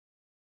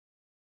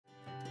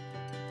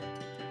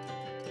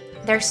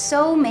There's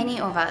so many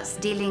of us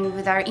dealing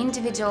with our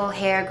individual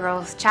hair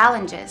growth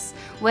challenges,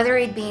 whether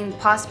it be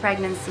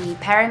post-pregnancy,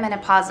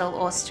 perimenopausal,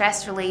 or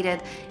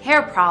stress-related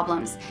hair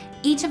problems.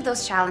 Each of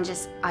those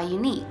challenges are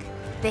unique.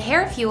 The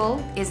Hair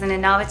Fuel is an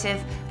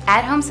innovative,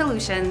 at-home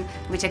solution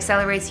which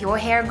accelerates your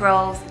hair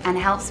growth and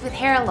helps with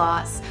hair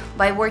loss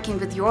by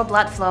working with your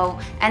blood flow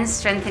and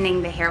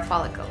strengthening the hair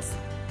follicles.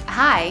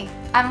 Hi,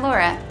 I'm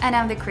Laura, and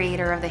I'm the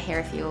creator of the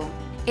Hair Fuel.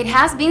 It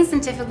has been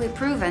scientifically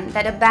proven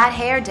that a bad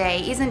hair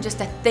day isn't just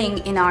a thing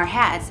in our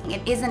heads,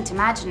 it isn't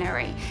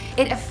imaginary.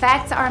 It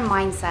affects our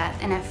mindset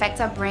and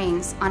affects our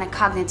brains on a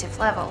cognitive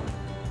level.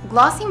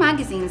 Glossy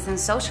magazines and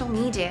social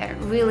media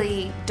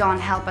really don't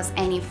help us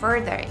any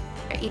further.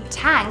 It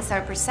tanks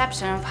our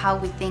perception of how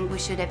we think we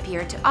should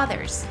appear to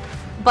others.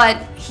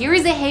 But here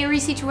is a hairy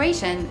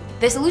situation.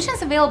 The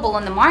solutions available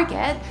on the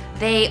market,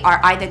 they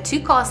are either too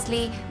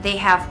costly, they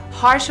have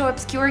harsh or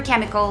obscure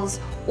chemicals,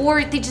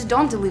 or they just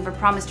don't deliver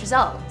promised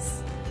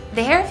results.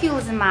 The Hair Fuel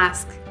is a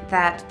mask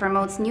that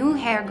promotes new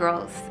hair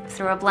growth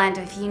through a blend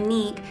of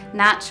unique,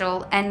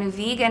 natural, and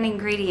vegan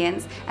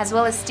ingredients, as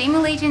well as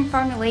stimulating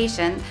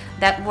formulation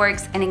that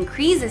works and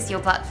increases your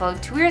blood flow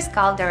to your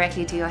scalp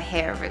directly to your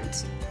hair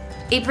root.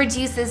 It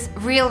produces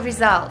real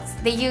results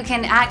that you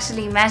can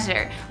actually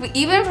measure. We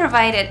even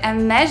provided a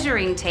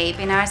measuring tape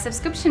in our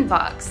subscription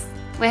box.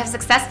 We have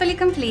successfully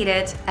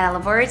completed a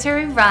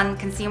laboratory-run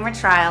consumer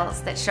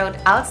trials that showed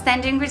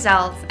outstanding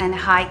results and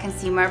high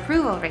consumer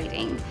approval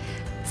rating.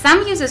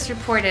 Some users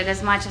reported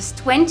as much as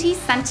 20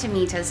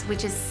 centimeters,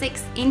 which is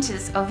 6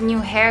 inches of new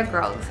hair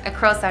growth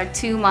across our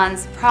 2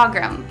 months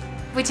program,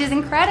 which is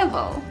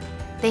incredible.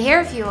 The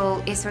Hair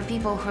Fuel is for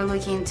people who are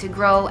looking to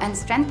grow and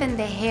strengthen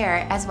their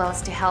hair as well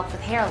as to help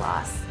with hair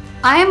loss.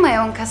 I am my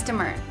own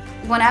customer.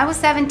 When I was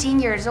 17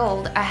 years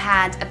old, I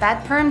had a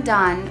bad perm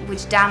done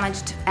which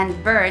damaged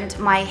and burned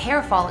my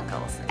hair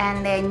follicles,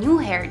 and the new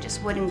hair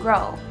just wouldn't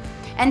grow.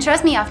 And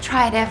trust me, I've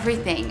tried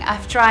everything.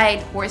 I've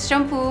tried horse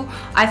shampoo,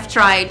 I've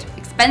tried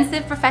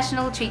expensive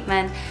professional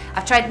treatment,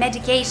 I've tried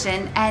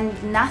medication, and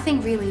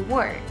nothing really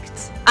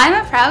worked. I'm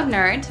a proud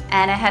nerd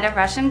and I had a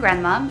Russian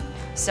grandma.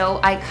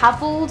 So I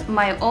coupled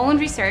my own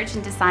research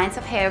into science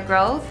of hair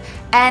growth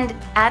and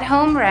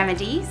at-home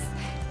remedies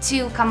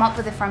to come up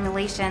with a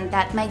formulation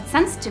that made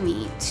sense to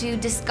me, to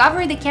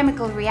discover the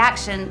chemical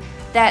reaction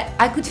that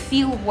I could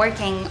feel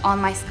working on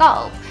my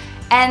scalp.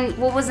 And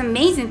what was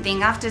amazing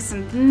thing, after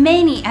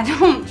many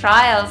at-home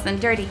trials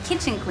and dirty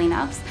kitchen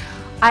cleanups,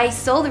 I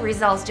saw the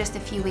results just a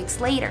few weeks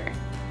later.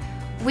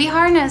 We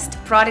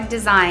harnessed product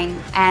design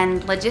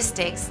and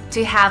logistics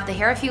to have the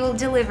Hair Fuel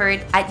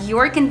delivered at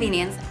your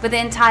convenience with the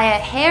entire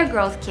hair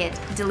growth kit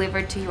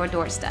delivered to your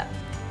doorstep.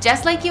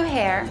 Just like your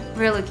hair,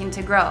 we're looking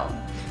to grow.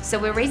 So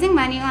we're raising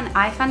money on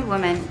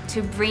iFundWomen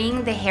to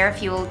bring the Hair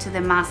Fuel to the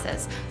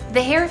masses.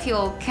 The Hair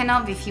Fuel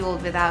cannot be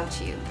fueled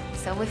without you.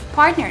 So we've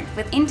partnered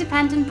with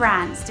independent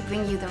brands to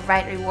bring you the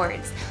right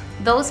rewards,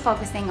 those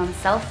focusing on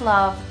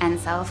self-love and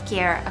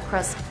self-care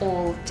across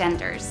all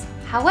genders.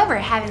 However,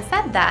 having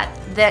said that,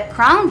 the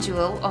crown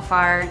jewel of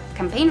our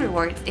campaign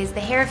rewards is the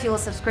Hair Fuel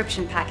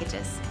subscription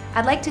packages.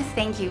 I'd like to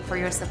thank you for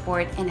your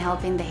support in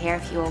helping the Hair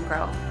Fuel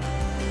grow.